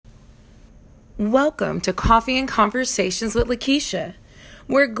Welcome to Coffee and Conversations with Lakeisha.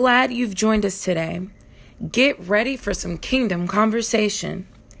 We're glad you've joined us today. Get ready for some kingdom conversation.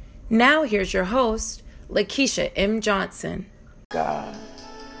 Now here's your host, Lakeisha M. Johnson. God,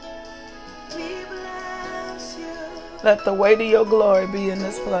 let the weight of your glory be in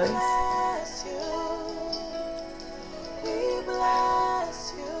this place.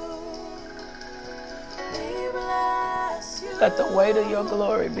 Let the weight of your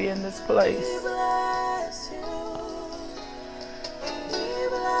glory be in this place.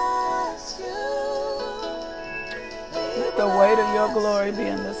 Let the weight of your glory be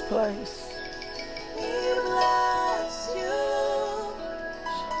in this place.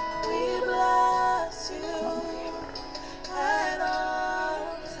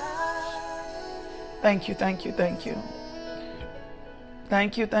 Thank you, thank you, thank you.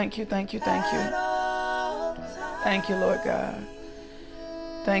 Thank you, thank you, thank you, thank you. Thank you, Lord God.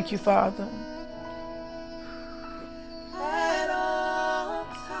 Thank you, Father.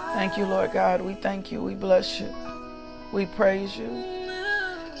 Thank you, Lord God. We thank you. We bless you. We praise you.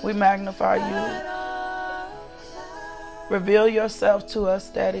 We magnify you. Reveal yourself to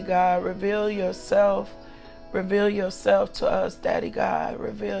us, Daddy God. Reveal yourself. Reveal yourself to us, Daddy God.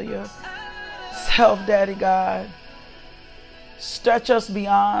 Reveal yourself, Daddy God. Stretch us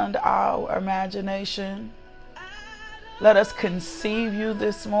beyond our imagination. Let us conceive you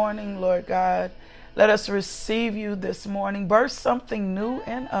this morning, Lord God. Let us receive you this morning. Birth something new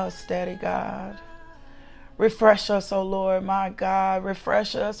in us, Daddy God. Refresh us, oh Lord, my God.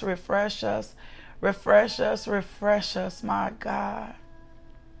 Refresh us, refresh us, refresh us, refresh us, my God.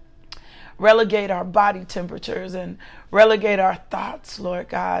 Relegate our body temperatures and relegate our thoughts, Lord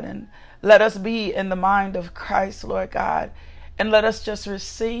God. And let us be in the mind of Christ, Lord God. And let us just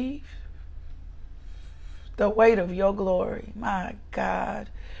receive the weight of your glory, my God.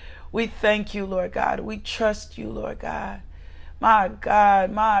 We thank you, Lord God. We trust you, Lord God. My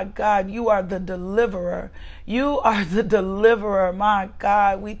God, you are the deliverer. You are the deliverer, my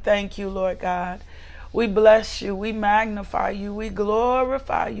God. We thank you, Lord God. We bless you. We magnify you. We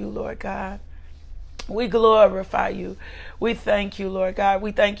glorify you, Lord God. We glorify you. We thank you, Lord God.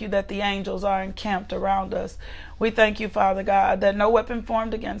 We thank you that the angels are encamped around us. We thank you, Father God, that no weapon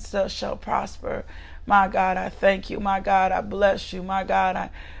formed against us shall prosper. My God, I thank you. My God, I bless you. My God,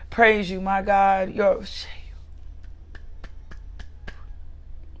 I praise you. My God,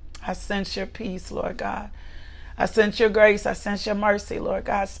 I sense your peace, Lord God. I sense your grace. I sense your mercy, Lord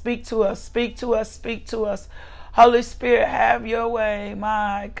God. Speak to us. Speak to us. Speak to us. Holy Spirit, have your way.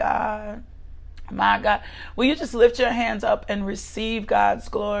 My God. My God, will you just lift your hands up and receive God's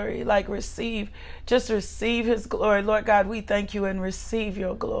glory? Just receive his glory. Lord God, we thank you and receive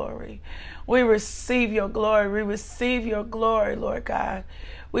your glory. We receive your glory. We receive your glory, Lord God.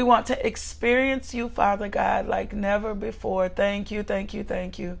 We want to experience you, Father God, like never before. Thank you, thank you,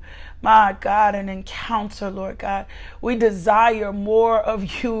 thank you. My God, an encounter, Lord God. We desire more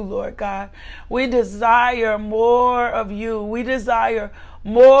of you, Lord God. We desire more of you. We desire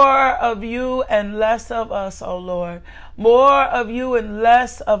more of you and less of us, oh Lord. More of you and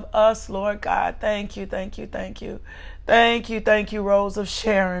less of us, Lord God. Thank you, thank you, thank you. Thank you, Rose of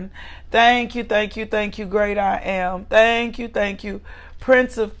Sharon. Thank you, great I am. Thank you,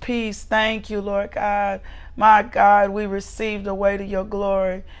 Prince of Peace. Thank you, Lord God. My God, we receive the weight of your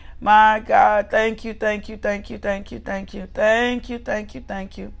glory. My God, thank you. Thank you.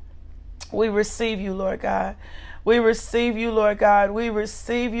 We receive you, Lord God. We receive you, Lord God. We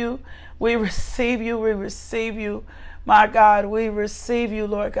receive you. We receive you. We receive you. My God, we receive you,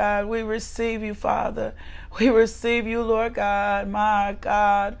 Lord God. We receive you, Father. We receive you, Lord God. My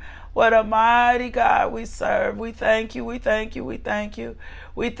God, what a mighty God we serve. We thank you. We thank you. We thank you.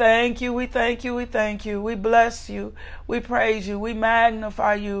 We thank you. We thank you. We thank you. We bless you. We praise you. We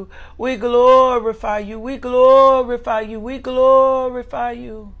magnify you. We glorify you. We glorify you. We glorify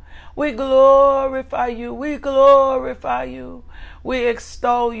you. We glorify you. We glorify you. We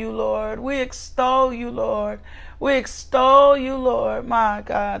extol you, Lord. We extol you, Lord. We extol you, Lord. My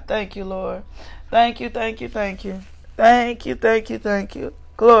God. Thank you, Lord. Thank you. Thank you.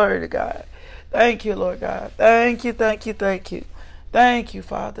 Glory to God. Thank you, Lord God. Thank you. Thank you,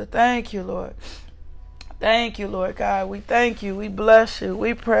 Father. Thank you, Lord. Thank you, Lord God. We thank you. We bless you.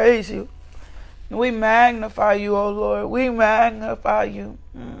 We praise you. We magnify you, oh Lord. We magnify you.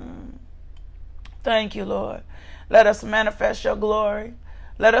 Thank you, Lord. Let us manifest your glory.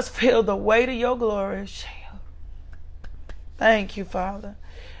 Let us feel the weight of your glory. Thank you, Father.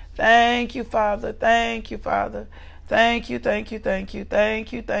 Thank you, Father. Thank you, Father. Thank you.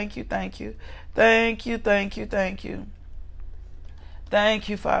 Thank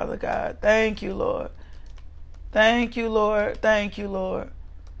you, Father God. Thank you, Lord. Thank you, Lord. Thank you, Lord.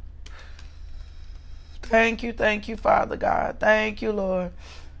 Thank you, Father God. Thank you, Lord.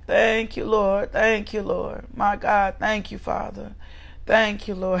 Thank you, Lord. Thank you, Lord. My God, thank you, Father. Thank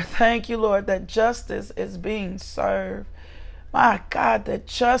you, Lord. Thank you, Lord, that justice is being served. My God, that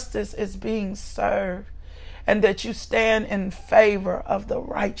justice is being served, and that you stand in favor of the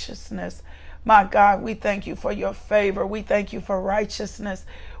righteousness. My God, we thank you for your favor. We thank you for righteousness.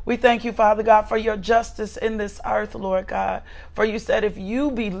 We thank you, Father God, for your justice in this earth, Lord God. For you said if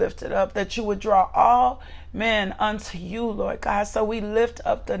you be lifted up, that you would draw all men unto you, Lord God. So we lift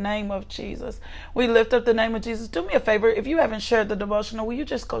up the name of Jesus. We lift up the name of Jesus. Do me a favor. If you haven't shared the devotional, will you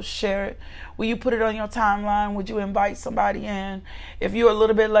just go share it? Will you put it on your timeline? Would you invite somebody in? If you're a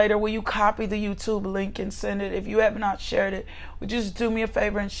little bit later, will you copy the YouTube link and send it? If you have not shared it, would you just do me a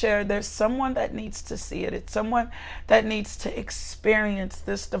favor and share it? There's someone that needs to see it. It's someone that needs to experience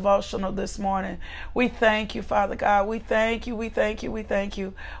this devotional this morning. We thank you, Father God. We thank you. We thank you. We thank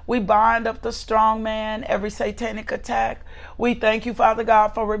you. We bind up the strong man, every satanic attack. We thank you, Father God,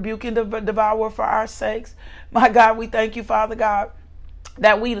 for rebuking the devourer for our sakes. My God, we thank you, Father God,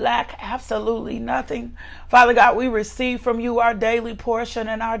 that we lack absolutely nothing. Father God, we receive from you our daily portion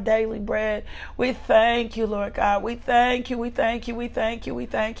and our daily bread. We thank you, Lord God. We thank you. We thank you. We thank you. We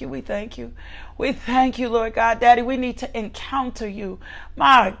thank you. We thank you. We thank you, Lord God. Daddy, we need to encounter you.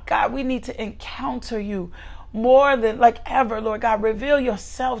 My God, we need to encounter you more than like ever, Lord God. Reveal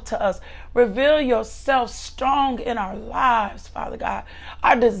yourself to us. Reveal yourself strong in our lives, Father God.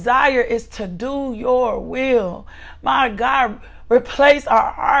 Our desire is to do your will. My God, replace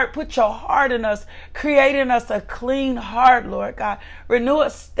our heart. Put your heart in us. Create in us a clean heart, Lord God. Renew a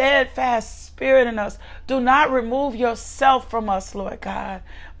steadfast spirit in us. Do not remove yourself from us, Lord God.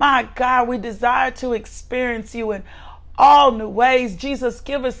 My God, we desire to experience you in all new ways. Jesus,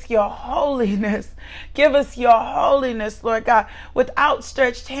 give us your holiness. Give us your holiness, Lord God. With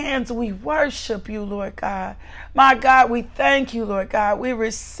outstretched hands, we worship you, Lord God. My God, we thank you, Lord God. We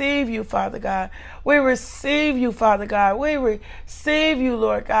receive you, Father God. We receive you, Father God. We receive you,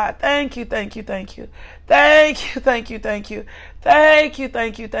 Lord God. Thank you, thank you, thank you. Thank you, thank you, thank you. Thank you,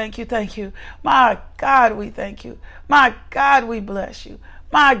 thank you, thank you, thank you. My God, we thank you. My God, we bless you.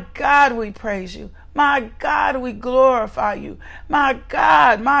 My God, we praise you. My God, we glorify you. My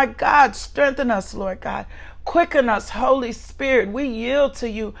God, strengthen us, Lord God. Quicken us, Holy Spirit. We yield to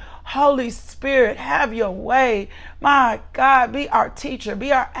you. Holy Spirit, have your way. My God, be our teacher,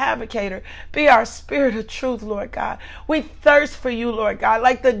 be our advocator, be our spirit of truth, Lord God. We thirst for you, Lord God,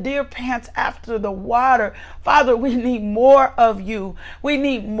 like the deer pants after the water. Father, we need more of you. We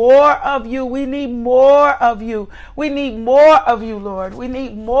need more of you. We need more of you. We need more of you, Lord. We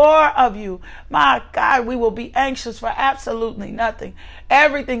need more of you. My God, we will be anxious for absolutely nothing.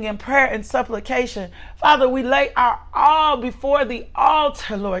 Everything in prayer and supplication. Father, we lay our all before the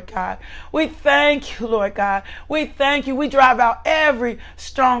altar, Lord God. We thank you, Lord God. We thank you. We drive out every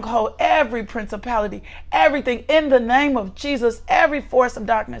stronghold, every principality, everything in the name of Jesus, every force of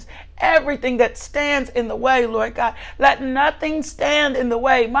darkness, everything that stands in the way, Lord God. Let nothing stand in the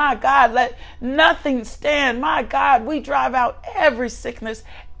way. My God, let nothing stand. My God, we drive out every sickness,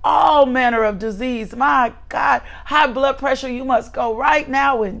 all manner of disease. My God, high blood pressure, you must go right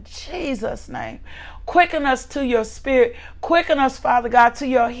now in Jesus' name. Quicken us to your spirit. Quicken us, Father God, to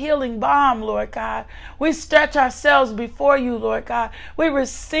your healing balm, Lord God. We stretch ourselves before you, Lord God. We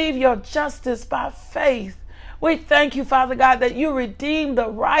receive your justice by faith. We thank you, Father God, that you redeem the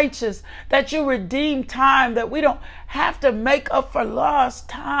righteous, that you redeem time, that we don't have to make up for lost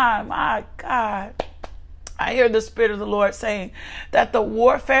time. My God, I hear the Spirit of the Lord saying that the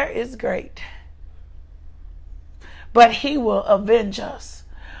warfare is great, but he will avenge us.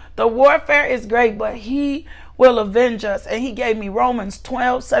 The warfare is great, but he will avenge us. And he gave me Romans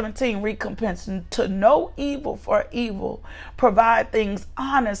 12:17, recompense to no evil for evil, provide things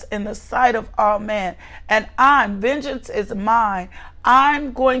honest in the sight of all men. And vengeance is mine.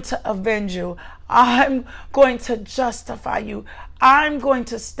 I'm going to avenge you. I'm going to justify you. I'm going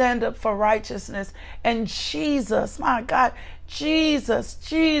to stand up for righteousness. And Jesus, my God, Jesus,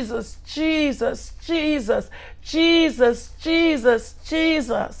 Jesus, Jesus, Jesus, Jesus, Jesus,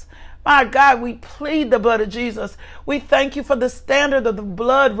 Jesus. My God, we plead the blood of Jesus. We thank you for the standard of the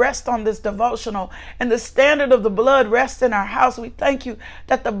blood rest on this devotional, and the standard of the blood rests in our house. We thank you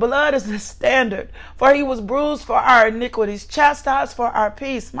that the blood is the standard, for he was bruised for our iniquities, chastised for our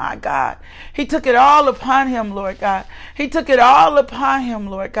peace. My God, he took it all upon him, Lord God. He took it all upon him,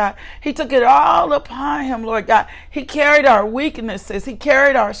 Lord God. He took it all upon him, Lord God. He carried our weaknesses. He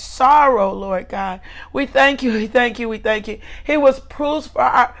carried our sorrow, Lord God. We thank you. We thank you. We thank you. He was bruised for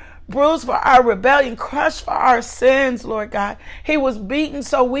our rebellion, crushed for our sins, Lord God. He was beaten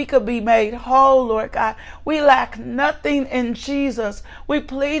so we could be made whole, Lord God. We lack nothing in Jesus. We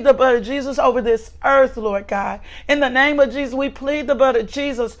plead the blood of Jesus over this earth, Lord God. In the name of Jesus, we plead the blood of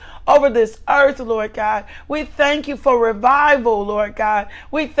Jesus over this earth, Lord God. We thank you for revival, Lord God.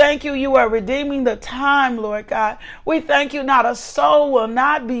 We thank you, you are redeeming the time, Lord God. We thank you, not a soul will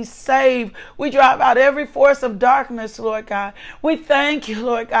not be saved. We drive out every force of darkness, Lord God. We thank you,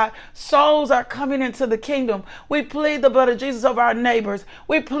 Lord God. Souls are coming into the kingdom. We plead the blood of Jesus over our neighbors.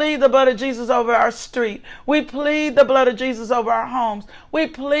 We plead the blood of Jesus over our street. We plead the blood of Jesus over our homes. We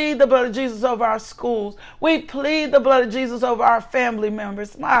plead the blood of Jesus over our schools. We plead the blood of Jesus over our family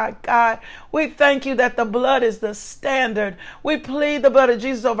members. My God, we thank you that the blood is the standard. We plead the blood of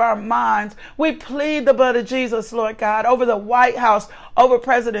Jesus over our minds. We plead the blood of Jesus, Lord God, over the White House, over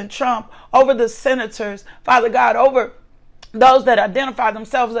President Trump, over the senators, Father God, over those that identify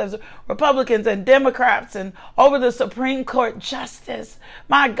themselves as Republicans and Democrats, and over the Supreme Court justice.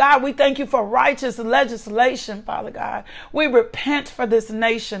 My God, we thank you for righteous legislation, Father God. We repent for this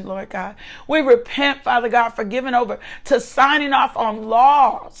nation, Lord God. We repent, Father God, for giving over to signing off on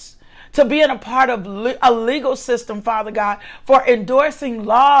laws, to being a part of a legal system, Father God, for endorsing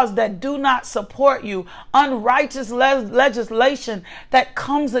laws that do not support you, unrighteous legislation that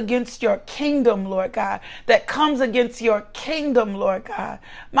comes against your kingdom, Lord God, that comes against your kingdom, Lord God.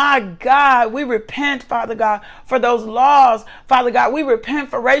 My God, we repent, Father God, for those laws, Father God. We repent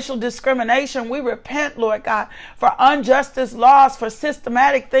for racial discrimination. We repent, Lord God, for injustice laws, for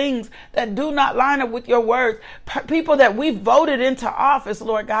systematic things that do not line up with your words. People that we voted into office,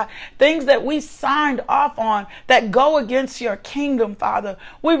 Lord God, things that we signed off on that go against your kingdom, Father.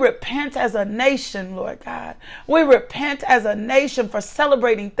 We repent as a nation, Lord God. We repent as a nation for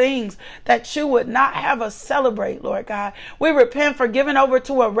celebrating things that you would not have us celebrate, Lord God. We repent for giving over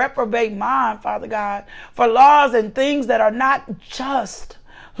to a reprobate mind, Father God, for laws and things that are not just.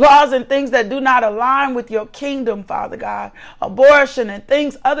 Laws and things that do not align with your kingdom, Father God. Abortion and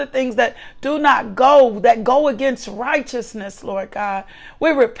things, other things that do not that go against righteousness, Lord God.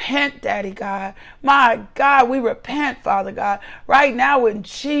 We repent, Daddy God. My God, we repent, Father God, right now in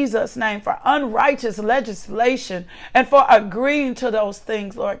Jesus' name, for unrighteous legislation and for agreeing to those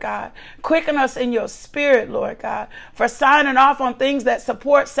things, Lord God. Quicken us in your spirit, Lord God, for signing off on things that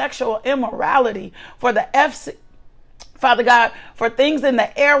support sexual immorality, for the Father God, for things in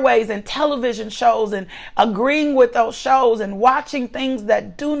the airways and television shows, and agreeing with those shows and watching things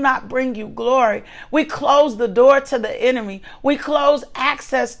that do not bring you glory. We close the door to the enemy. We close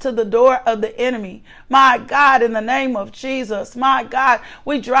access to the door of the enemy. My God, in the name of Jesus, my God,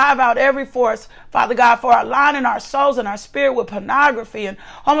 we drive out every force, Father God, for aligning our souls and our spirit with pornography and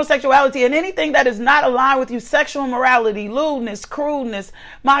homosexuality and anything that is not aligned with you, sexual immorality, lewdness, crudeness,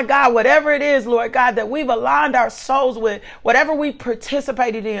 my God, whatever it is, Lord God, that we've aligned our souls with, whatever we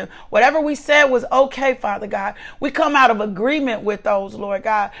participated in, whatever we said was okay, Father God, we come out of agreement with those, Lord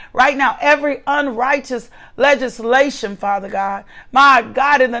God. Right now, every unrighteous legislation, Father God, my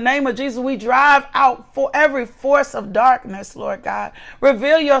God, in the name of Jesus, we drive out for every force of darkness, Lord God.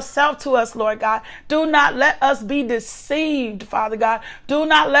 Reveal yourself to us, Lord God. Do not let us be deceived, Father God. Do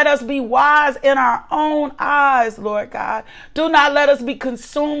not let us be wise in our own eyes, Lord God. Do not let us be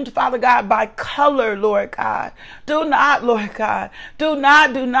consumed, Father God, by color, Lord God. Do not, Lord God. Do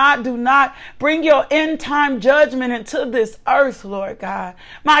not bring your end time judgment into this earth, Lord God.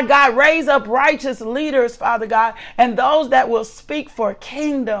 My God, raise up righteous leaders, Father God, and those that will speak for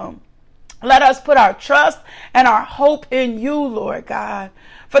kingdom. Let us put our trust and our hope in you, Lord God.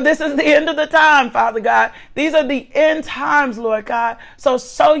 For this is the end of the time, Father God. These are the end times, Lord God. So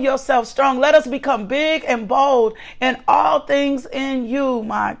show yourself strong. Let us become big and bold in all things in you,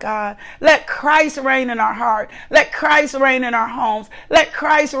 my God. Let Christ reign in our heart. Let Christ reign in our homes. Let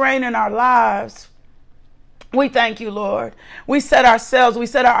Christ reign in our lives. We thank you, Lord. We set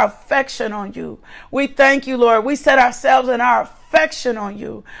our affection on you. We thank you, Lord. We set ourselves and our affection on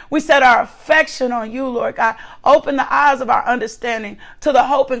you. We set our affection on you, Lord God. Open the eyes of our understanding to the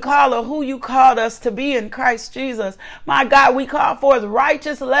hope and call of who you called us to be in Christ Jesus. My God, we call forth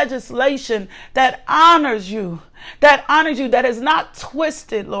righteous legislation that honors you. That is not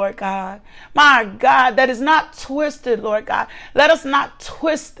twisted, Lord God. My God, that is not twisted, Lord God. Let us not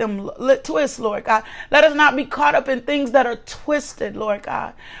twist, Lord God. Let us not be caught up in things that are twisted, Lord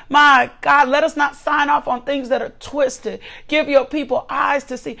God. My God, let us not sign off on things that are twisted. Give your people eyes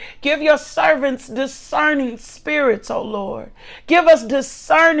to see. Give your servants discerning spirits, oh Lord. Give us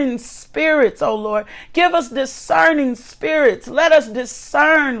discerning spirits, oh Lord. Give us discerning spirits. Let us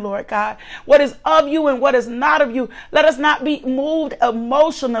discern, Lord God, what is of you and what is not of you. Let us not be moved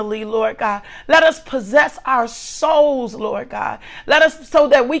emotionally, Lord God. Let us possess our souls, Lord God. Let us, so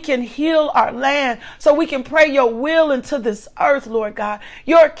that we can heal our land, so we can pray your will into this earth, Lord God.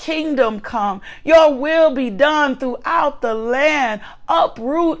 Your kingdom come, your will be done throughout the land.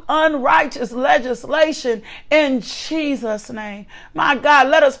 Uproot unrighteous legislation in Jesus' name. My God,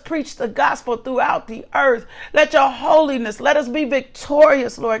 let us preach the gospel throughout the earth. Let your holiness, let us be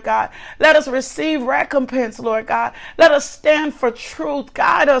victorious, Lord God. Let us receive recompense, Lord God. Let us stand for truth.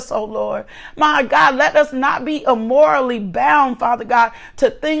 Guide us, oh Lord. My God, let us not be immorally bound, Father God, to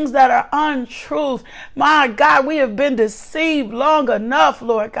things that are untruth. My God, we have been deceived long enough,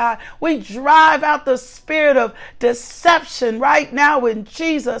 Lord God. We drive out the spirit of deception right now in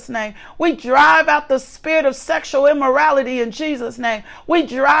Jesus' name. We drive out the spirit of sexual immorality in Jesus' name. We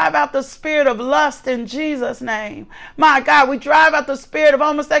drive out the spirit of lust in Jesus' name. My God, we drive out the spirit of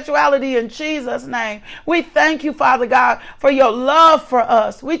homosexuality in Jesus' name. We thank you, Father God, for your love for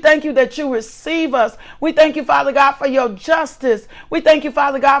us. We thank you that you receive us. We thank you, Father God, for your justice. We thank you,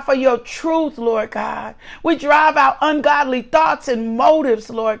 Father God, for your truth, Lord God. We drive out ungodly thoughts and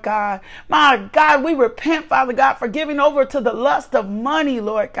motives, Lord God. My God, we repent, Father God, for giving over to the lust of money,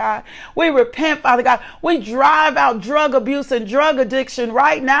 Lord God. We repent, Father God. We drive out drug abuse and drug addiction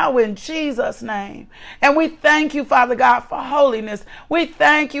right now in Jesus' name. And we thank you, Father God, for holiness. We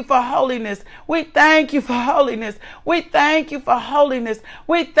thank you for holiness. We thank you for holiness. We thank you for holiness.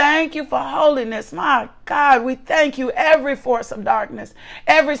 We thank you for holiness. My God, we thank you. Every force of darkness,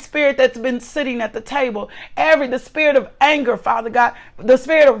 every spirit that's been sitting at the table, the spirit of anger, Father God, the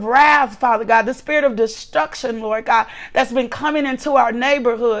spirit of wrath, Father God, the spirit of destruction, Lord God, that's been coming into our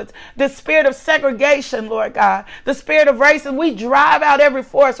neighborhoods, the spirit of segregation, Lord God, the spirit of racism, we drive out every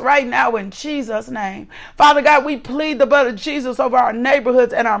force right now in Jesus' name. Father God, we plead the blood of Jesus over our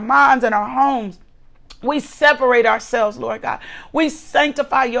neighborhoods and our minds and our homes. We separate ourselves, Lord God. We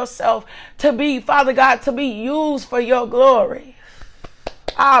sanctify yourself to be, Father God, to be used for your glory.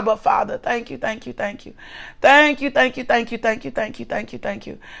 Abba, Father, thank you, thank you, thank you. Thank you, thank you, thank you, thank you, thank you, thank you, thank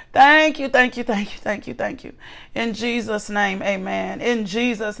you. Thank you, thank you, thank you, thank you, thank you. In Jesus' name, amen. In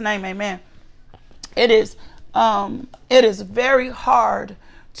Jesus' name, amen. It is very hard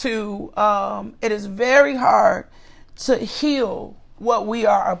to heal what we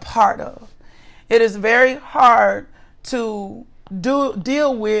are a part of. It is very hard to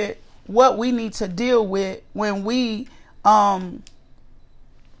deal with what we need to deal with when we sign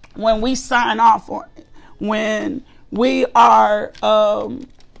off on it, when we are a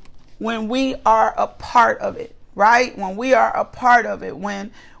part of it, right? When we are a part of it,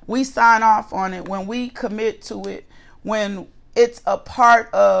 when we sign off on it, when we commit to it, when it's a part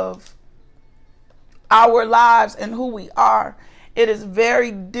of our lives and who we are, it is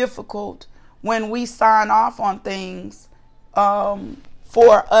very difficult when we sign off on things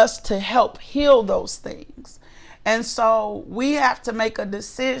for us to help heal those things. And so we have to make a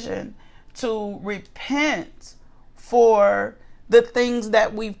decision to repent for the things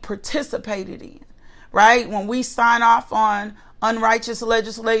that we've participated in, right? When we sign off on unrighteous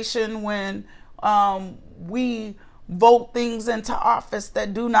legislation, when we vote things into office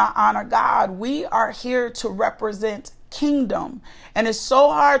that do not honor God, we are here to represent kingdom. And it's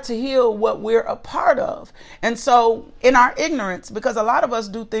so hard to heal what we're a part of. And so in our ignorance, because a lot of us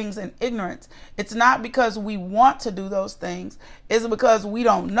do things in ignorance, it's not because we want to do those things. It's because we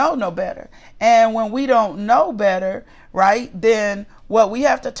don't know no better. And when we don't know better, right, then what we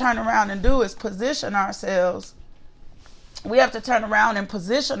have to turn around and do is position ourselves. We have to turn around and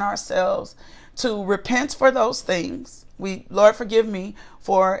position ourselves to repent for those things. Lord, forgive me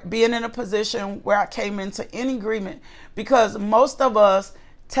for being in a position where I came into any agreement, because most of us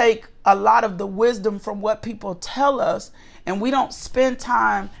take a lot of the wisdom from what people tell us, and we don't spend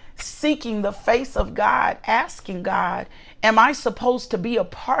time seeking the face of God, asking God, am I supposed to be a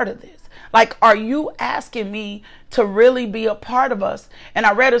part of this? Like, are you asking me to really be a part of us? And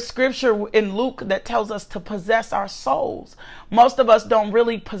I read a scripture in Luke that tells us to possess our souls. Most of us don't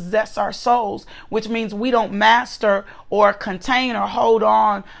really possess our souls, which means we don't master or contain or hold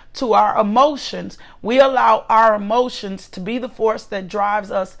on to our emotions. We allow our emotions to be the force that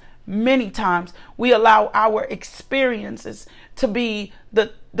drives us many times. We allow our experiences to be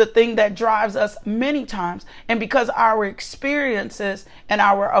the thing that drives us many times. And because our experiences and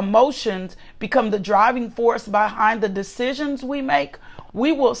our emotions become the driving force behind the decisions we make,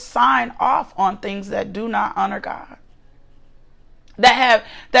 we will sign off on things that do not honor God. That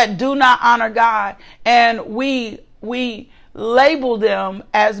do not honor God. And we label them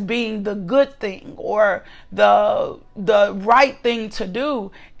as being the good thing or the right thing to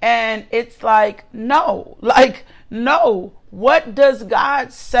do. And it's no. What does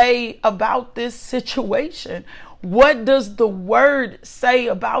God say about this situation? What does the word say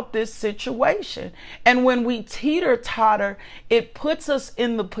about this situation? And when we teeter-totter, it puts us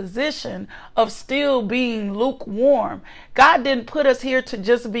in the position of still being lukewarm. God didn't put us here to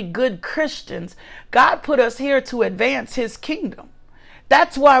just be good Christians. God put us here to advance his kingdom.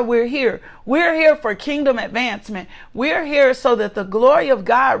 That's why we're here. We're here for kingdom advancement. We're here so that the glory of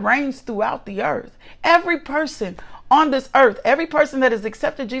God reigns throughout the earth. Every person on this earth, every person that has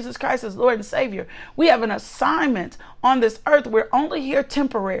accepted Jesus Christ as Lord and Savior, we have an assignment on this earth. We're only here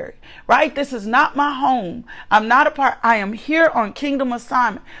temporary, right? This is not my home. I'm not a part. I am here on kingdom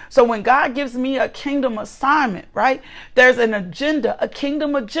assignment. So when God gives me a kingdom assignment, right, there's an agenda, a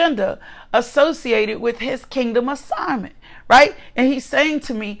kingdom agenda associated with his kingdom assignment, right? And he's saying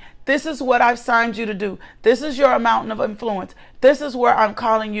to me, this is what I've signed you to do. This is your mountain of influence. This is where I'm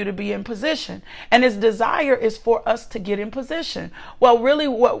calling you to be in position. And his desire is for us to get in position. Well, really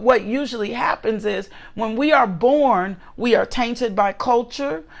what usually happens is when we are born, we are tainted by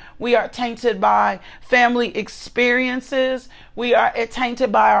culture. We are tainted by family experiences. We are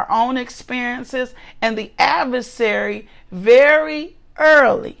tainted by our own experiences. And the adversary very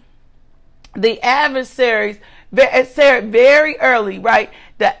early, the adversaries very early, right?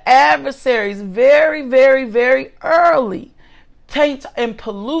 The adversaries very, very, very early taint and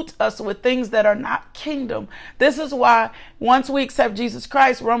pollute us with things that are not kingdom. This is why once we accept Jesus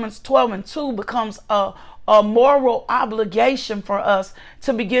Christ, Romans 12:2 becomes a moral obligation for us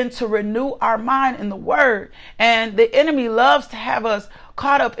to begin to renew our mind in the word. And the enemy loves to have us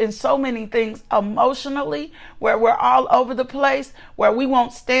caught up in so many things emotionally, where we're all over the place, where we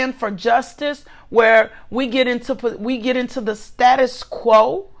won't stand for justice, where we get into the status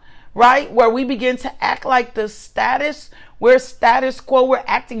quo, right? Where we begin to act like we're status quo. We're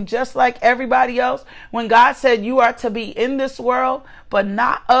acting just like everybody else. When God said you are to be in this world, but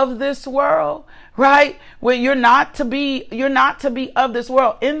not of this world, right? Where you're not to be of this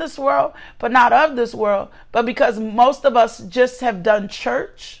world, in this world, but not of this world. But because most of us just have done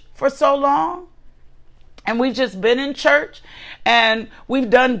church for so long, and we've just been in church and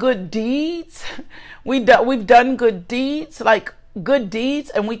we've done good deeds. We've done good deeds, like good deeds.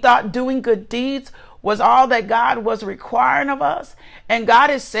 And we thought doing good deeds was all that God was requiring of us. And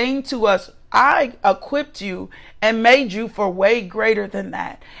God is saying to us, I equipped you and made you for way greater than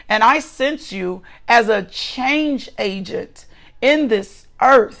that. And I sent you as a change agent in this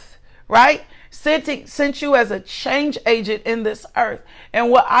earth, right? Sent you as a change agent in this earth.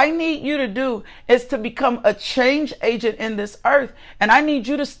 And what I need you to do is to become a change agent in this earth. And I need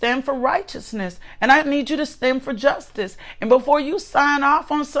you to stand for righteousness. And I need you to stand for justice. And before you sign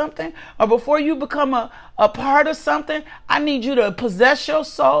off on something, or before you become a part of something, I need you to possess your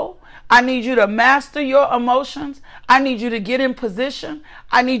soul. I need you to master your emotions. I need you to get in position.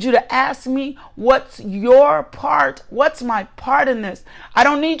 I need you to ask me, what's your part? What's my part in this? I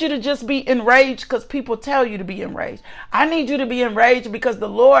don't need you to just be enraged because people tell you to be enraged. I need you to be enraged because the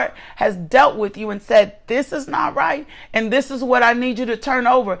Lord has dealt with you and said, this is not right. And this is what I need you to turn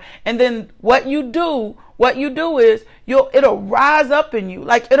over. And then what you do is it'll rise up in you.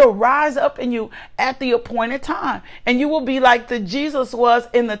 Like it'll rise up in you at the appointed time. And you will be like the Jesus was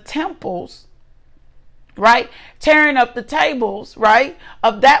in the temples, right? Tearing up the tables, right?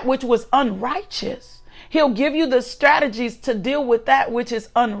 Of that which was unrighteous. He'll give you the strategies to deal with that which is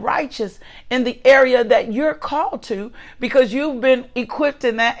unrighteous in the area that you're called to, because you've been equipped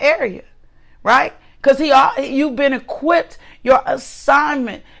in that area, right? Because you've been equipped. Your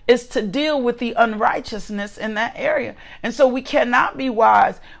assignment is to deal with the unrighteousness in that area. And so we cannot be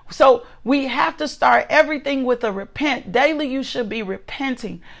wise. So we have to start everything with a repent. Daily you should be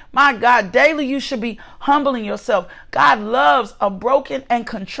repenting. My God, daily you should be humbling yourself. God loves a broken and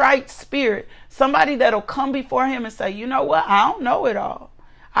contrite spirit. Somebody that'll come before him and say, you know what? I don't know it all.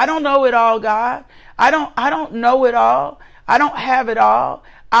 I don't know it all, God. I don't know it all. I don't have it all.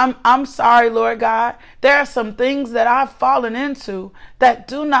 I'm sorry, Lord God. There are some things that I've fallen into that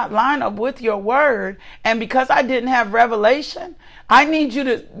do not line up with your word. And because I didn't have revelation, I need you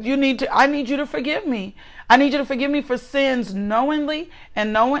to forgive me. I need you to forgive me for sins knowingly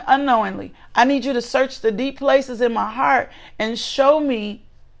and unknowingly. I need you to search the deep places in my heart and show me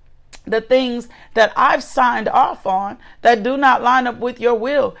the things that I've signed off on that do not line up with your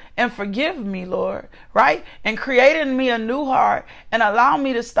will, and forgive me, Lord, right? And create in me a new heart and allow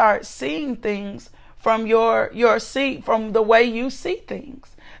me to start seeing things from from the way you see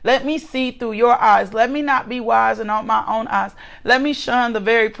things. Let me see through your eyes. Let me not be wise in my own eyes. Let me shun the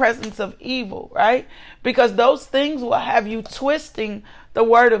very presence of evil, right? Because those things will have you twisting the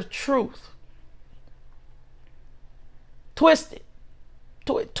word of truth. Twisting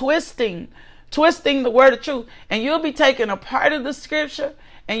the word of truth, and you'll be taking a part of the scripture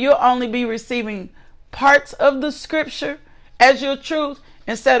and you'll only be receiving parts of the scripture as your truth.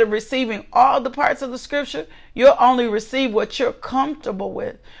 Instead of receiving all the parts of the scripture, you'll only receive what you're comfortable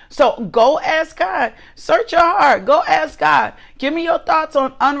with. So go ask God. Search your heart. Go ask God. Give me your thoughts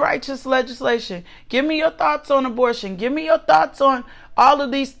on unrighteous legislation. Give me your thoughts on abortion. Give me your thoughts on all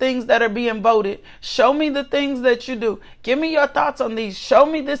of these things that are being voted. Show me the things that you do. Give me your thoughts on these. Show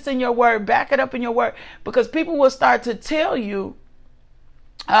me this in your word. Back it up in your word. Because people will start to tell you,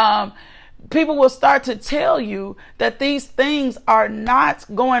 that these things are not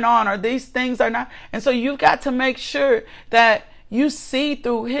going on, or these things are not. And so you've got to make sure that you see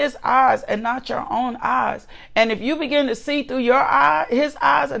through his eyes and not your own eyes. And if you begin to see through his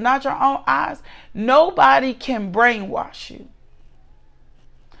eyes and not your own eyes, nobody can brainwash you.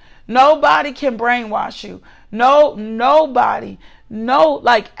 Nobody can brainwash you.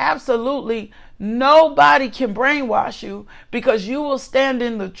 Absolutely nobody can brainwash you, because you will stand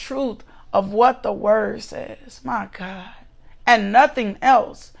in the truth of what the word says. My God. And nothing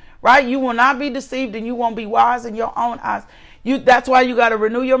else, right? You will not be deceived, and you won't be wise in your own eyes. That's why you got to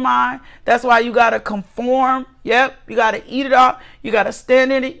renew your mind. That's why you got to conform. Yep. You got to eat it up. You got to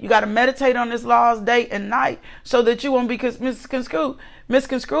stand in it. You got to meditate on his laws day and night, so that you won't be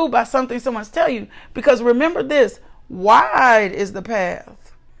misconstrued by something someone's tell you. Because remember this, wide is the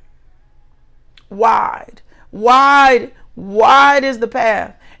path. Wide is the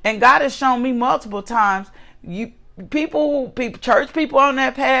path. And God has shown me multiple times, church people on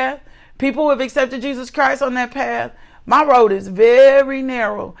that path, people who have accepted Jesus Christ on that path. My road is very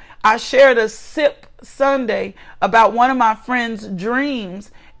narrow. I shared a SIP Sunday about one of my friend's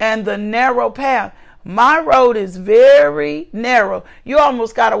dreams and the narrow path. My road is very narrow. You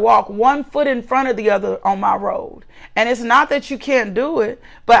almost got to walk 1 foot in front of the other on my road. And it's not that you can't do it,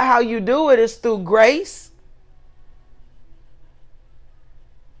 but how you do it is through grace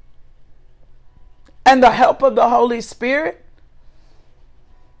and the help of the Holy Spirit.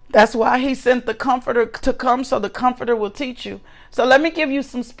 That's why he sent the Comforter to come, so the Comforter will teach you. So let me give you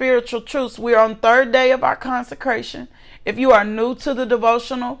some spiritual truths. We're on 3rd day of our consecration. If you are new to the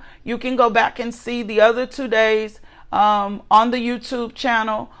devotional, you can go back and see the other 2 days on the YouTube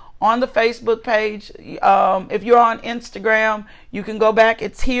channel, on the Facebook page. If you're on Instagram, you can go back.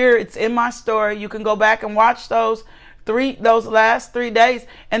 It's here. It's in my story. You can go back and watch those last 3 days.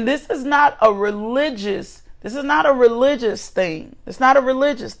 And this is not a religious thing. It's not a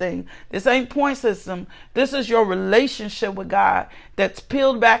religious thing. This ain't point system. This is your relationship with God that's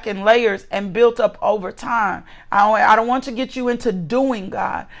peeled back in layers and built up over time. I don't want to get you into doing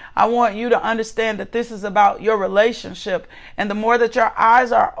God. I want you to understand that this is about your relationship. And the more that your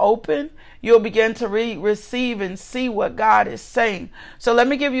eyes are open, you'll begin to receive and see what God is saying. So let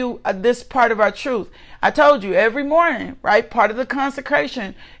me give you this part of our truth. I told you every morning, right? Part of the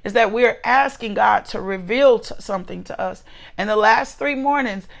consecration is that we're asking God to reveal something to us. And the last 3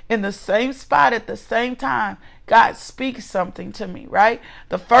 mornings, in the same spot at the same time, God speaks something to me, right?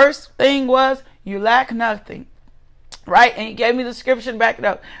 The first thing was, you lack nothing, right? And he gave me the scripture to back it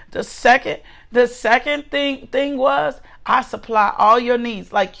up. The second thing was, I supply all your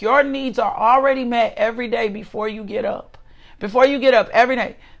needs. Like, your needs are already met every day before you get up. Before you get up every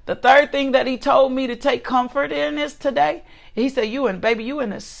day. The third thing that he told me to take comfort in is today. He said, you in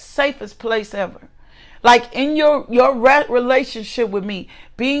the safest place ever. Like, in your relationship with me,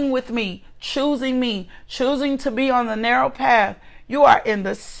 being with me, choosing to be on the narrow path, you are in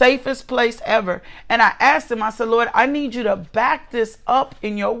the safest place ever. And I asked him, I said, Lord, I need you to back this up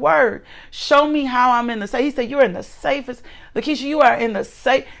in your word. Show me how I'm in the safe. He said, you're in the safest. Lakeisha, you are in the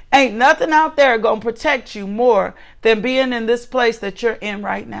safe. Ain't nothing out there going to protect you more than being in this place that you're in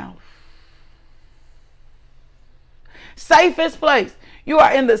right now. Safest place. You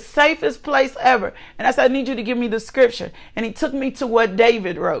are in the safest place ever. And I said, I need you to give me the scripture. And he took me to what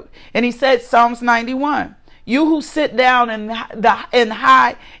David wrote. And he said, Psalms 91. You who sit down in the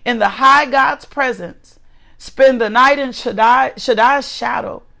high God's presence, spend the night in Shaddai's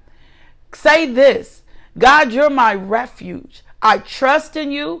shadow. Say this, God, you're my refuge. I trust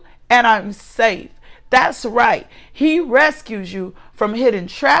in you and I'm safe. That's right. He rescues you from hidden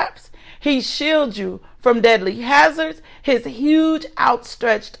traps. He shields you from deadly hazards. His huge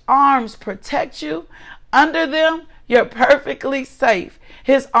outstretched arms protect you. Under them, you're perfectly safe.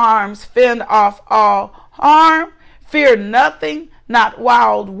 His arms fend off all harm. Fear nothing, not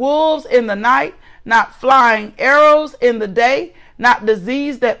wild wolves in the night, not flying arrows in the day, not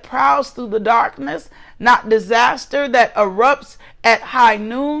disease that prowls through the darkness, not disaster that erupts at high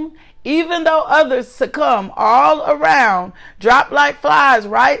noon. Even though others succumb all around, drop like flies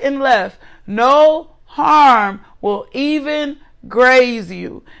right and left, no harm will even graze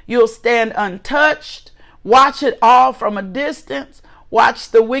you. You'll stand untouched, watch it all from a distance,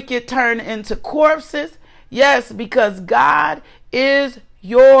 watch the wicked turn into corpses. Yes, because God is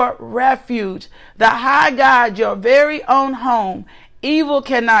your refuge, the high God, your very own home. Evil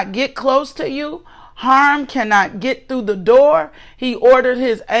cannot get close to you. Harm cannot get through the door. He ordered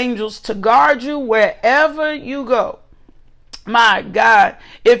his angels to guard you wherever you go. My God,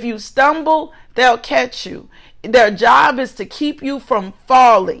 if you stumble, they'll catch you. Their job is to keep you from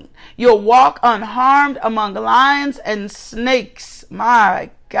falling. You'll walk unharmed among lions and snakes. My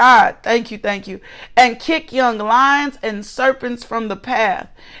God, thank you. And kick young lions and serpents from the path.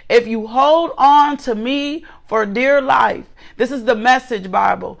 If you hold on to me for dear life, this is the Message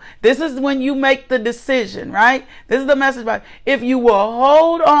Bible. This is when you make the decision, right? This is the Message Bible. If you will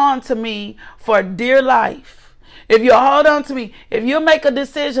hold on to me for dear life, if you hold on to me, if you make a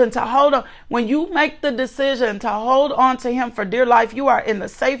decision to hold on, when you make the decision to hold on to him for dear life, you are in the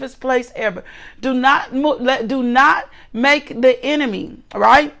safest place ever. Do not make the enemy,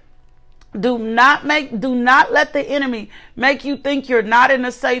 right? Do not let the enemy make you think you're not in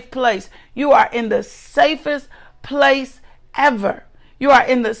a safe place. You are in the safest place ever. You are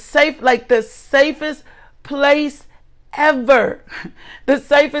in the safest place ever. The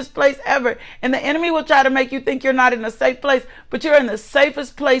safest place ever. And the enemy will try to make you think you're not in a safe place, but you're in the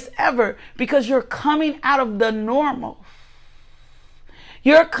safest place ever because you're coming out of the normal.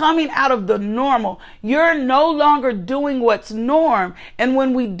 You're coming out of the normal. You're no longer doing what's norm. And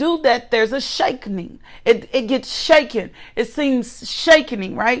when we do that, there's a shaking. It gets shaken. It seems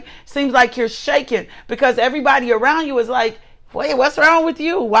shaking, right? Seems like you're shaking because everybody around you is like, wait, what's wrong with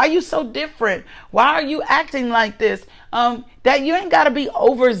you? Why are you so different? Why are you acting like this? That you ain't got to be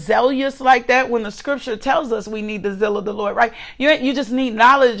overzealous like that when the scripture tells us we need the zeal of the Lord, right? You just need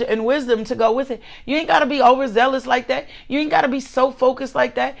knowledge and wisdom to go with it. You ain't got to be overzealous like that. You ain't got to be so focused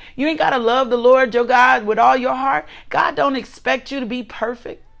like that. You ain't got to love the Lord your God with all your heart. God don't expect you to be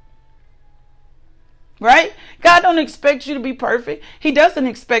perfect. Right? God don't expect you to be perfect. He doesn't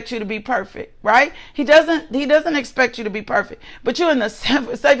expect you to be perfect, right? He doesn't expect you to be perfect. But you're in the safe.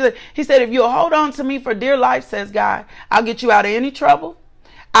 He said, if you'll hold on to me for dear life, says God, I'll get you out of any trouble.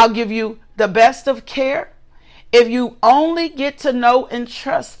 I'll give you the best of care. If you only get to know and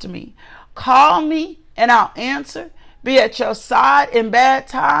trust me, call me and I'll answer. Be at your side in bad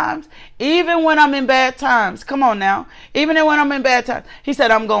times, even when I'm in bad times. Come on now. Even when I'm in bad times. He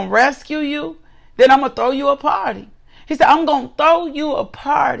said, I'm going to rescue you. Then I'm going to throw you a party. He said, I'm going to throw you a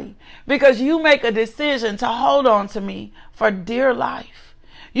party because you make a decision to hold on to me for dear life.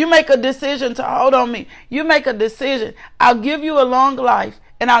 You make a decision to hold on me. You make a decision. I'll give you a long life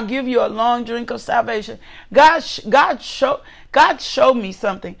and I'll give you a long drink of salvation. God showed me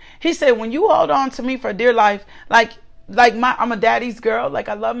something. He said, when you hold on to me for dear life, I'm a daddy's girl. Like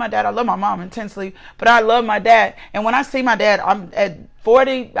I love my dad. I love my mom intensely, but I love my dad. And when I see my dad, I'm at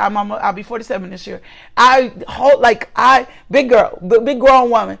 40. I'll be 47 this year. Big girl, big grown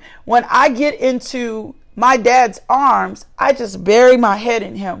woman. When I get into my dad's arms, I just bury my head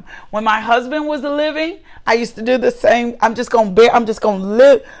in him. When my husband was living, I used to do the same. I'm just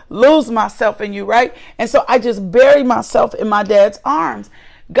gonna lose myself in you, right? And so I just bury myself in my dad's arms.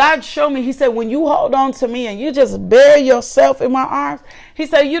 God showed me, he said, when you hold on to me and you just bury yourself in my arms, he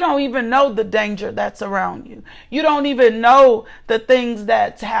said, you don't even know the danger that's around you. You don't even know the things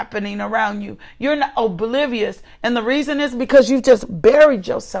that's happening around you. You're not oblivious. And the reason is because you've just buried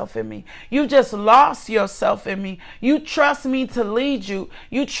yourself in me. You've just lost yourself in me. You trust me to lead you.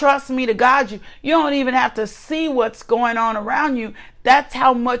 You trust me to guide you. You don't even have to see what's going on around you. That's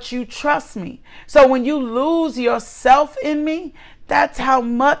how much you trust me. So when you lose yourself in me, that's how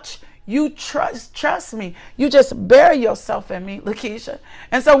much you trust me. You just bury yourself in me, Lakeisha.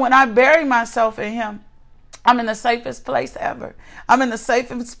 And so when I bury myself in him, I'm in the safest place ever. I'm in the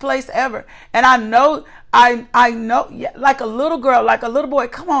safest place ever. And I know, yeah, like a little girl, like a little boy,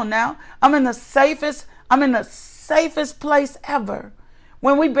 come on now. I'm in the safest place ever.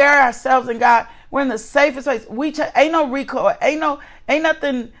 When we bury ourselves in God, we're in the safest place. Ain't no recoil. Ain't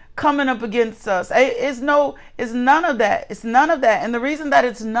nothing coming up against us. It's none of that. It's none of that. And the reason that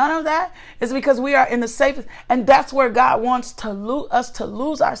it's none of that is because we are in the safest. And that's where God wants us to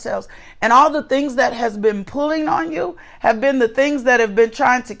lose ourselves. And all the things that has been pulling on you have been the things that have been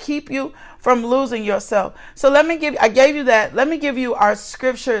trying to keep you from losing yourself. So I gave you that. Let me give you our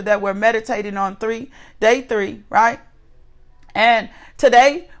scripture that we're meditating on day 3, right? And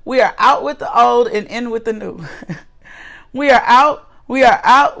today we are out with the old and in with the new. We are out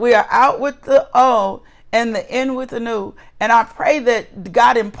with the old and the in with the new. And I pray that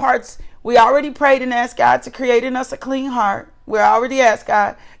God imparts. We already prayed and asked God to create in us a clean heart. We already asked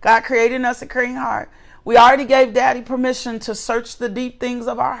God created in us a clean heart. We already gave Daddy permission to search the deep things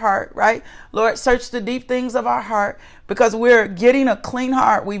of our heart, right? Lord, search the deep things of our heart because we're getting a clean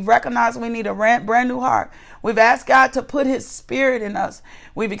heart. We've recognized we need a brand new heart. We've asked God to put his spirit in us.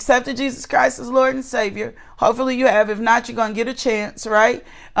 We've accepted Jesus Christ as Lord and Savior. Hopefully you have. If not, you're going to get a chance, right?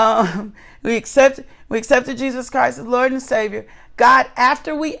 We accepted Jesus Christ as Lord and Savior. God,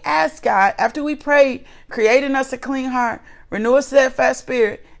 after we prayed, create in us a clean heart, renew a steadfast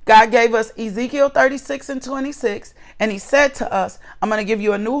spirit. God gave us Ezekiel 36:26, and he said to us, I'm going to give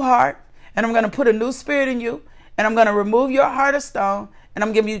you a new heart, and I'm going to put a new spirit in you, and I'm going to remove your heart of stone, and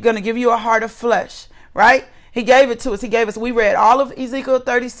I'm going to give you a heart of flesh, right? He gave it to us. We read all of Ezekiel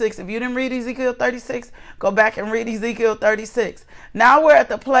 36. If you didn't read Ezekiel 36, go back and read Ezekiel 36. Now we're at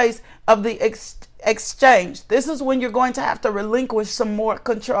the place of the exchange. This is when you're going to have to relinquish some more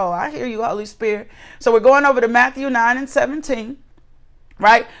control. I hear you, Holy Spirit. So we're going over to Matthew 9:17.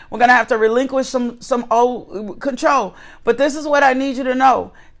 Right? We're going to have to relinquish some old control. But this is what I need you to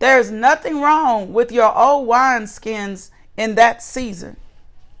know. There's nothing wrong with your old wineskins in that season.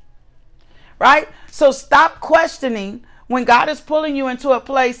 Right? So stop questioning when God is pulling you into a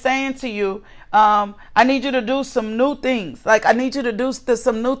place saying to you, I need you to do some new things. Like, I need you to do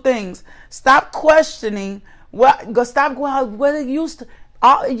some new things. Stop questioning stop going, what it used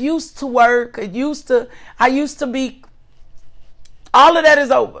to work. I used to be. All of that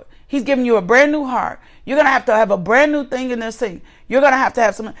is over. He's giving you a brand new heart. You're going to have a brand new thing in this thing. You're going to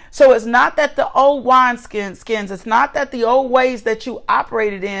have some. So it's not that the old wineskins, it's not that the old ways that you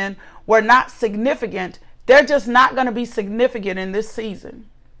operated in were not significant. They're just not going to be significant in this season.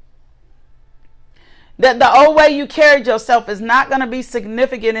 That the old way you carried yourself is not going to be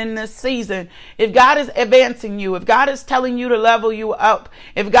significant in this season. If God is advancing you, if God is telling you to level you up,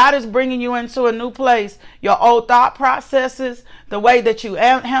 if God is bringing you into a new place, your old thought processes, the way that you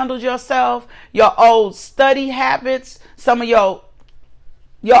handled yourself, your old study habits, some of your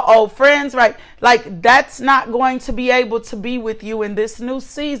old friends, right? Like, that's not going to be able to be with you in this new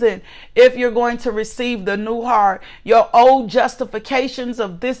season if you're going to receive the new heart. Your old justifications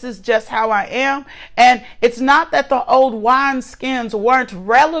of this is just how I am. And it's not that the old wineskins weren't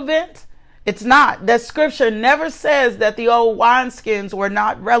relevant. It's not. That scripture never says that the old wineskins were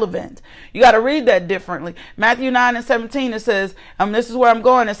not relevant. You got to read that differently. Matthew 9:17, it says, this is where I'm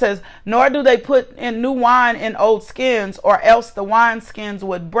going. It says, nor do they put in new wine in old skins, or else the wineskins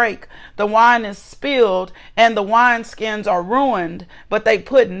would break. The wine is spilled and the wineskins are ruined. But they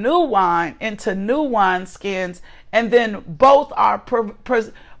put new wine into new wineskins, and then both are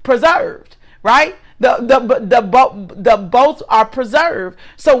preserved, right? The both are preserved.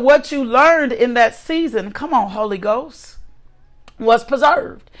 So what you learned in that season, come on, Holy Ghost, was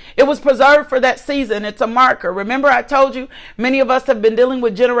preserved. It was preserved for that season. It's a marker. Remember, I told you many of us have been dealing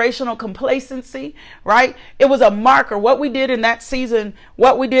with generational complacency, right? It was a marker. What we did in that season,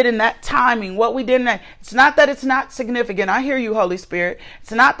 what we did in that timing, what we did in that. It's not that it's not significant. I hear you, Holy Spirit.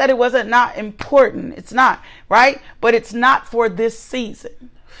 It's not that it wasn't not important. It's not, right? But it's not for this season.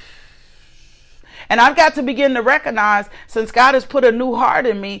 And I've got to begin to recognize, since God has put a new heart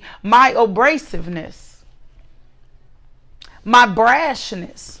in me, my abrasiveness, my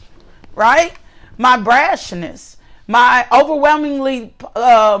brashness, right? My brashness, my overwhelmingly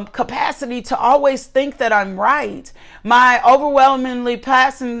capacity to always think that I'm right, my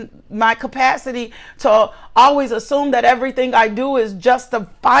capacity to always assume that everything I do is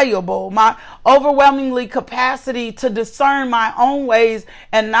justifiable. My overwhelmingly capacity to discern my own ways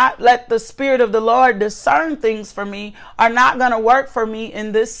and not let the Spirit of the Lord discern things for me are not going to work for me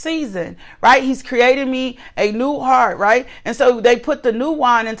in this season, right? He's created me a new heart, right? And so they put the new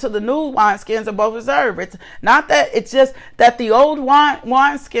wine into the new wineskins of both reserve. It's not that, it's just that the old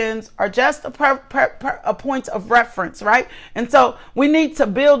wineskins are just a point of reference, right? And so we need to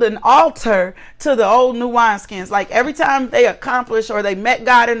build an altar to the old new wineskins. Like every time they accomplish or they met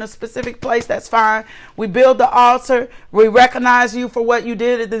God in a specific place, that's fine. We build the altar. We recognize you for what you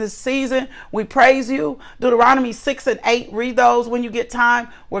did in this season. We praise you. Deuteronomy 6 and 8, read those when you get time.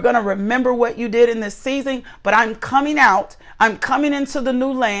 We're going to remember what you did in this season, but I'm coming out. I'm coming into the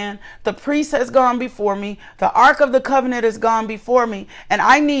new land. The priest has gone before me. The Ark of the Covenant has gone before me. And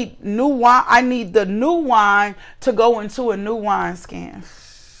I need new wine. I need the new wine to go into a new wineskin.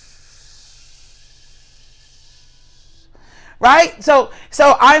 Right? So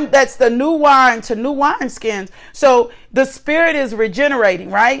that's the new wine to new wineskins. So the Spirit is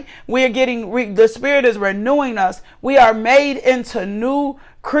regenerating, right? The Spirit is renewing us. We are made into new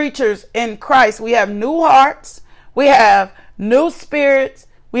creatures in Christ. We have new hearts. We have new spirits.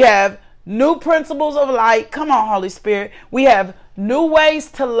 We have new principles of light. Come on, Holy Spirit. We have new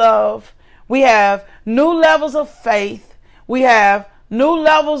ways to love. We have new levels of faith. We have new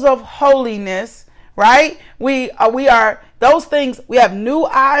levels of holiness, right? We are those things. We have new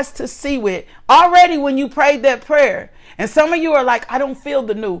eyes to see with. Already when you prayed that prayer, and some of you are like, I don't feel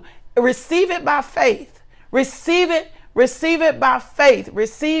the new. Receive it by faith. Receive it. Receive it by faith.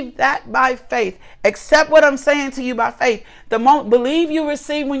 Receive that by faith. Accept what I'm saying to you by faith. Believe you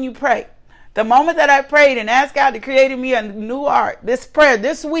receive when you pray. The moment that I prayed and asked God to create in me a new heart, this prayer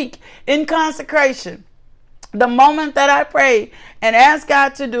this week in consecration, the moment that I prayed and asked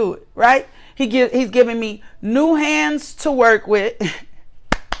God to do it, right? He's giving me new hands to work with,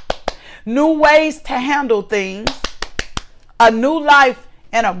 new ways to handle things, a new life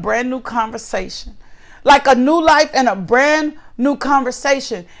and a brand new conversation. Like a new life and a brand new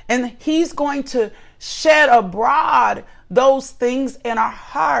conversation. And he's going to shed abroad those things in our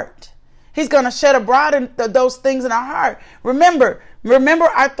heart. He's going to shed abroad those things in our heart. Remember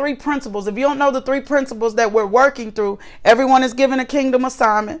our 3 principles. If you don't know the 3 principles that we're working through, everyone is given a kingdom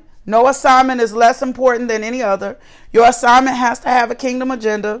assignment. No assignment is less important than any other. Your assignment has to have a kingdom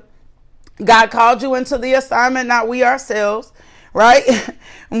agenda. God called you into the assignment, not we ourselves, right?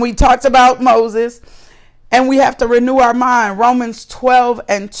 And we talked about Moses. And we have to renew our mind, Romans 12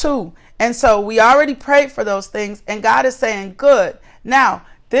 and 2. And so we already prayed for those things. And God is saying, good. Now,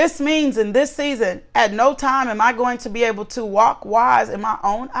 this means in this season, at no time am I going to be able to walk wise in my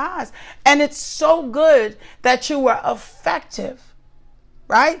own eyes. And it's so good that you were effective,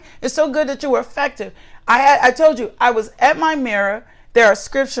 right? It's so good that you were effective. I told you, I was at my mirror. There are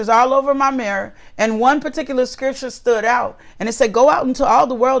scriptures all over my mirror. And one particular scripture stood out. And it said, go out into all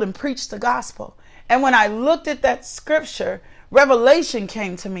the world and preach the gospel. And when I looked at that scripture, revelation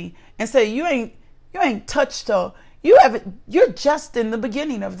came to me and said, you ain't touched you're just in the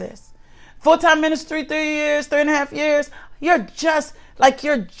beginning of this. Full-time ministry, 3.5 years. You're just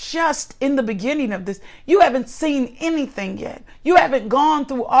in the beginning of this. You haven't seen anything yet. You haven't gone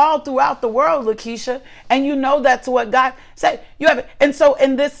throughout the world, Lakeisha. And you know that's what God said. You haven't. And so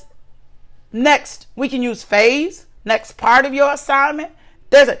in this next, we can use phase, next part of your assignment.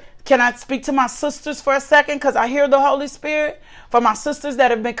 Can I speak to my sisters for a second? Because I hear the Holy Spirit. For my sisters that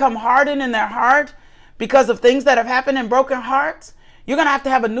have become hardened in their heart because of things that have happened in broken hearts, you're going to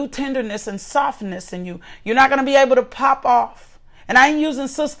have a new tenderness and softness in you. You're not going to be able to pop off. And I ain't using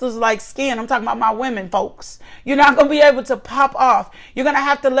sisters like skin. I'm talking about my women folks. You're not going to be able to pop off. You're going to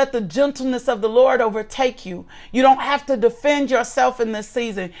have to let the gentleness of the Lord overtake you. You don't have to defend yourself in this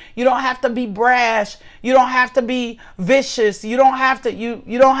season. You don't have to be brash. You don't have to be vicious. You don't have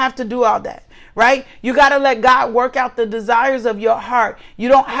to do all that. Right? You got to let God work out the desires of your heart. You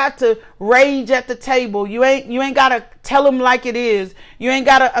don't have to rage at the table. You ain't got to tell him like it is. You ain't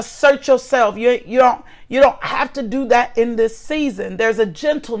got to assert yourself. You don't have to do that in this season. There's a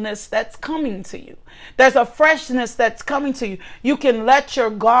gentleness that's coming to you. There's a freshness that's coming to you. You can let your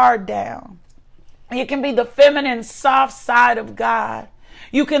guard down. You can be the feminine, soft side of God.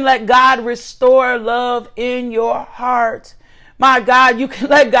 You can let God restore love in your heart. My God, you can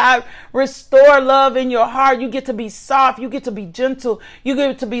let God restore love in your heart. You get to be soft. You get to be gentle. You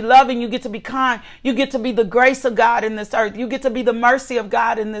get to be loving. You get to be kind. You get to be the grace of God in this earth. You get to be the mercy of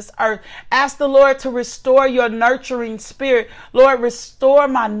God in this earth. Ask the Lord to restore your nurturing spirit. Lord, restore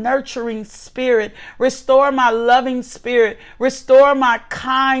my nurturing spirit. Restore my loving spirit. Restore my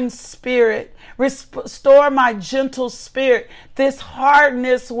kind spirit. Restore my gentle spirit. This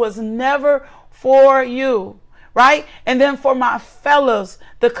hardness was never for you, right? And then for my fellows,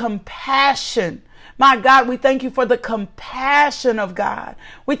 the compassion. My God, we thank you for the compassion of God.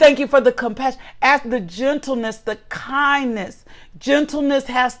 We thank you for the compassion, as the gentleness, the kindness. Gentleness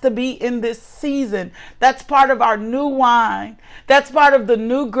has to be in this season. That's part of our new wine. That's part of the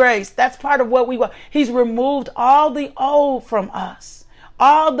new grace. That's part of what we want. He's removed all the old from us.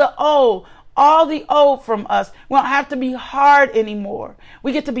 All the old from us. We don't have to be hard anymore.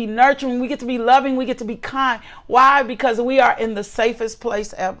 We get to be nurturing. We get to be loving. We get to be kind. Why? Because we are in the safest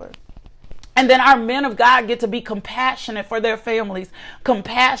place ever. And then our men of God get to be compassionate for their families,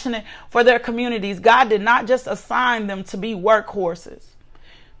 compassionate for their communities. God did not just assign them to be workhorses.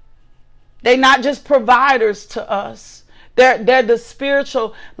 They're not just providers to us. They're the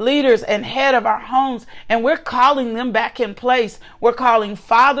spiritual leaders and head of our homes, and we're calling them back in place. We're calling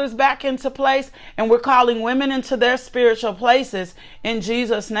fathers back into place, and we're calling women into their spiritual places. In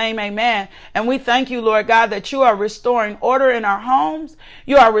Jesus' name, amen. And we thank you, Lord God, that you are restoring order in our homes.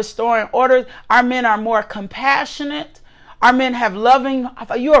 You are restoring order. Our men are more compassionate. Our men have loving.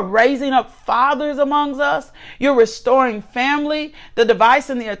 You are raising up fathers amongst us. You're restoring family. The device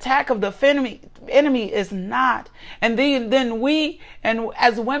and the attack of the enemy is not. And then we, and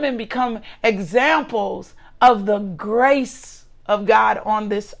as women, become examples of the grace of God on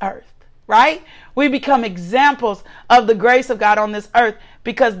this earth. Right? We become examples of the grace of God on this earth,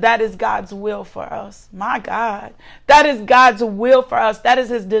 because that is God's will for us. My God, that is God's will for us. That is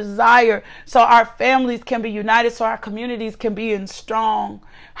his desire. So our families can be united, so our communities can be in strong.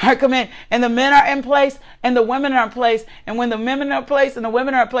 I command, and the men are in place and the women are in place. And when the men are in place and the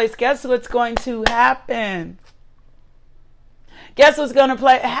women are in place, guess what's going to happen? Guess what's going to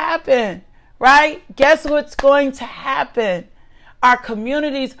happen? Right? Guess what's going to happen? Our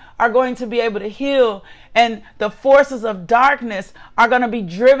communities are going to be able to heal, and the forces of darkness are going to be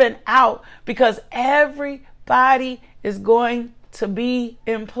driven out, because everybody is going to be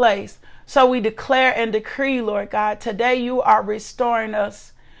in place. So we declare and decree, Lord God, today you are restoring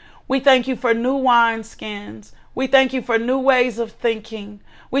us. We thank you for new wineskins. We thank you for new ways of thinking.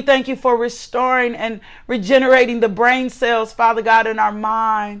 We thank you for restoring and regenerating the brain cells, Father God, in our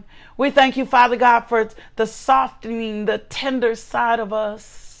mind. We thank you, Father God, for the softening, the tender side of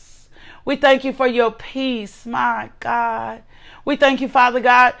us. We thank you for your peace, my God. We thank you, Father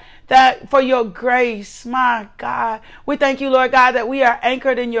God, that for your grace, my God. We thank you, Lord God, that we are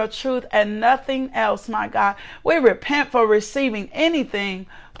anchored in your truth and nothing else, my God. We repent for receiving anything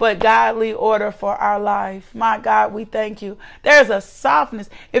but godly order for our life. My God, we thank you. There's a softness.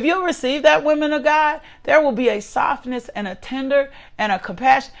 If you receive that, women of God, there will be a softness and a tender and a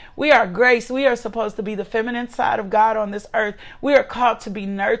compassion. We are grace. We are supposed to be the feminine side of God on this earth. We are called to be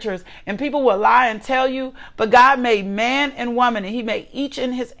nurturers. And people will lie and tell you, but God made man and woman, and he made each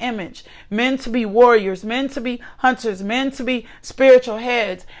in his image. Men to be warriors, men to be hunters, men to be spiritual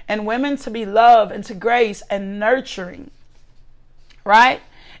heads, and women to be love and to grace and nurturing. Right?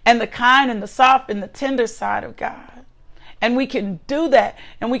 And the kind and the soft and the tender side of God. And we can do that,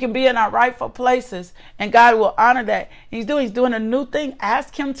 and we can be in our rightful places, and God will honor that. He's doing a new thing.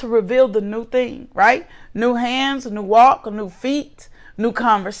 Ask him to reveal the new thing, right? New hands, new walk, new feet, new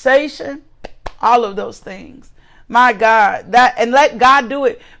conversation, all of those things. My God, and let God do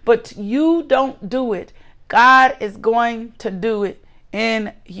it, but you don't do it. God is going to do it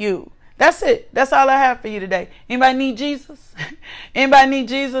in you. That's it. That's all I have for you today. Anybody need Jesus? Anybody need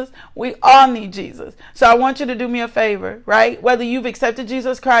Jesus? We all need Jesus. So I want you to do me a favor, right? Whether you've accepted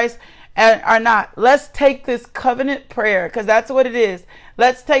Jesus Christ or not, let's take this covenant prayer, because that's what it is.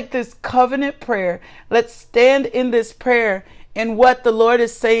 Let's take this covenant prayer. Let's stand in this prayer in what the Lord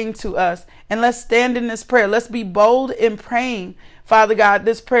is saying to us. And let's stand in this prayer. Let's be bold in praying, Father God,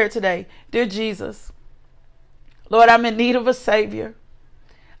 this prayer today. Dear Jesus, Lord, I'm in need of a Savior.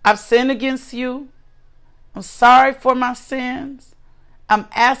 I've sinned against you. I'm sorry for my sins. I'm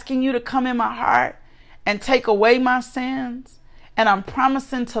asking you to come in my heart and take away my sins. And I'm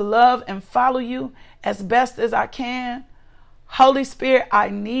promising to love and follow you as best as I can. Holy Spirit, I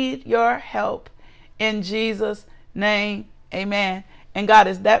need your help. In Jesus' name, amen. And God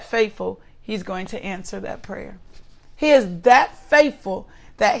is that faithful, he's going to answer that prayer. He is that faithful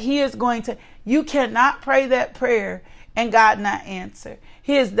that he is going to. You cannot pray that prayer and God not answer.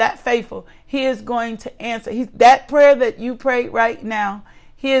 He is that faithful. He is going to answer. That prayer that you prayed right now,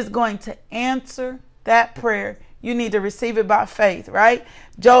 he is going to answer that prayer You need to receive it by faith, right?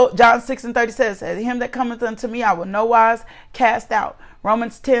 John 6:30 says, him that cometh unto me, I will no wise cast out.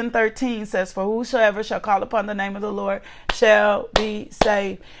 Romans 10:13 says, for whosoever shall call upon the name of the Lord shall be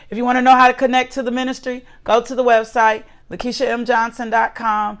saved. If you want to know how to connect to the ministry, go to the website,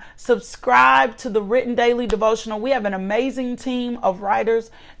 LakeishaMJohnson.com. Subscribe to the Written Daily Devotional. We have an amazing team of writers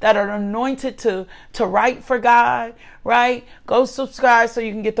that are anointed to write for God, right? Go subscribe so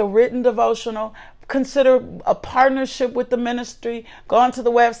you can get the written devotional. Consider a partnership with the ministry. Go onto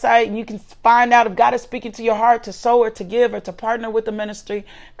the website and you can find out if God is speaking to your heart to sow or to give or to partner with the ministry.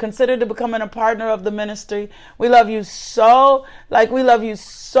 Consider to becoming a partner of the ministry. We love you so much. We love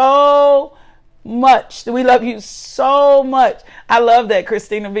you so much. I love that,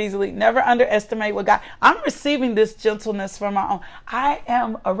 Christina Beasley. Never underestimate what God. I'm receiving this gentleness from my own. I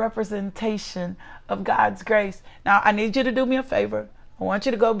am a representation of God's grace. Now, I need you to do me a favor. I want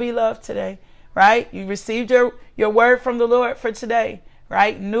you to go be loved today. Right? You received your word from the Lord for today,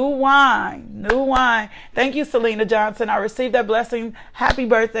 right? New wine. Thank you, Selena Johnson. I received that blessing. Happy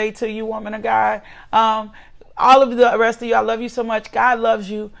birthday to you, woman of God. All of the rest of you, I love you so much. God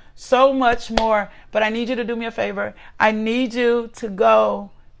loves you so much more. But I need you to do me a favor. I need you to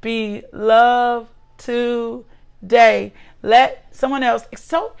go be loved today. Let someone else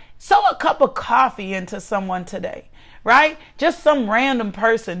sow a cup of coffee into someone today. Right? Just some random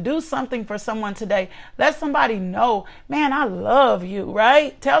person. Do something for someone today. Let somebody know, man, I love you,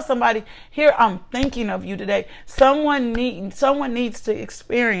 right? Tell somebody, here, I'm thinking of you today. Someone needs to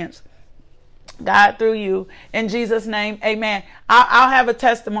experience God through you. In Jesus' name, amen. I'll have a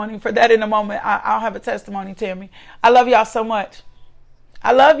testimony for that in a moment. I'll have a testimony, Tammy. I love y'all so much.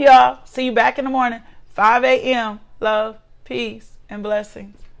 I love y'all. See you back in the morning, 5 a.m. Love, peace, and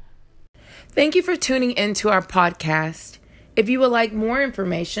blessings. Thank you for tuning into our podcast. If you would like more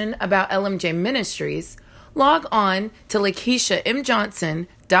information about LMJ Ministries, log on to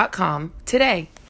LakeishaMJohnson.com today.